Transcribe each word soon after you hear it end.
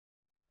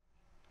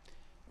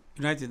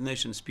United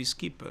Nations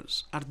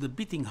peacekeepers are the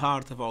beating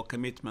heart of our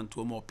commitment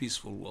to a more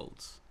peaceful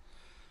world.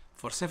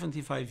 For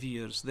 75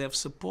 years, they have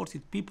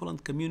supported people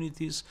and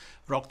communities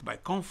rocked by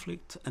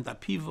conflict and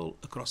upheaval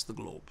across the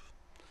globe.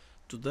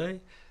 Today,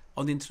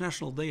 on the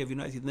International Day of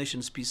United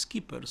Nations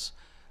Peacekeepers,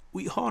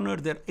 we honor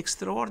their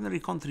extraordinary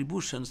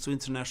contributions to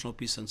international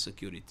peace and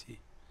security.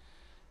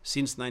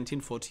 Since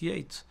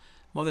 1948,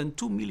 more than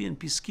 2 million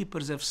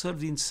peacekeepers have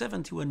served in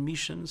 71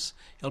 missions,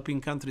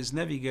 helping countries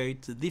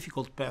navigate the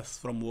difficult path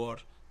from war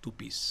to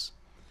peace.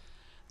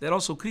 They are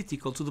also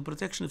critical to the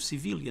protection of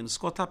civilians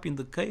caught up in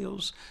the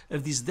chaos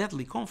of these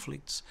deadly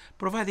conflicts,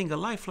 providing a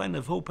lifeline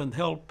of hope and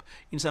help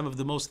in some of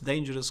the most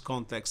dangerous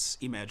contexts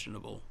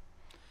imaginable.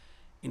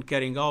 In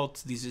carrying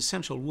out this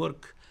essential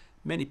work,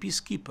 many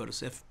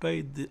peacekeepers have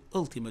paid the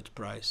ultimate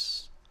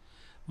price.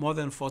 More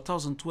than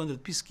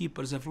 4,200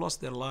 peacekeepers have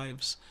lost their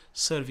lives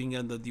serving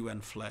under the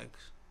UN flag.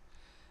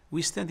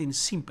 We stand in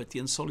sympathy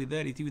and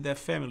solidarity with their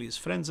families,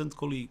 friends and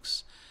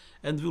colleagues,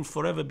 and will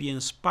forever be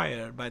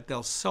inspired by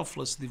their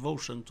selfless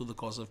devotion to the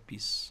cause of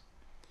peace.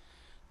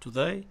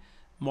 Today,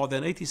 more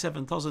than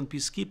 87,000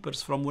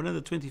 peacekeepers from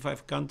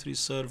 125 countries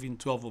serve in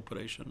 12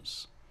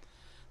 operations.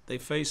 They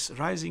face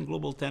rising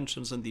global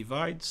tensions and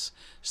divides,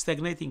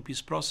 stagnating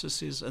peace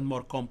processes, and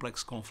more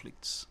complex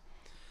conflicts.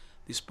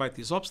 Despite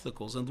these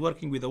obstacles and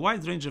working with a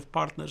wide range of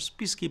partners,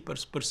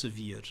 peacekeepers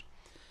persevere.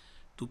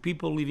 To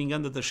people living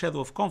under the shadow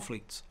of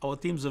conflict, our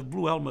teams of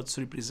blue helmets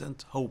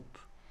represent hope.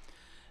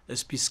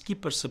 As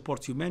peacekeepers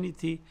support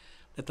humanity,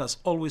 let us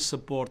always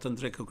support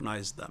and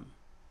recognize them.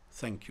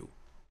 Thank you.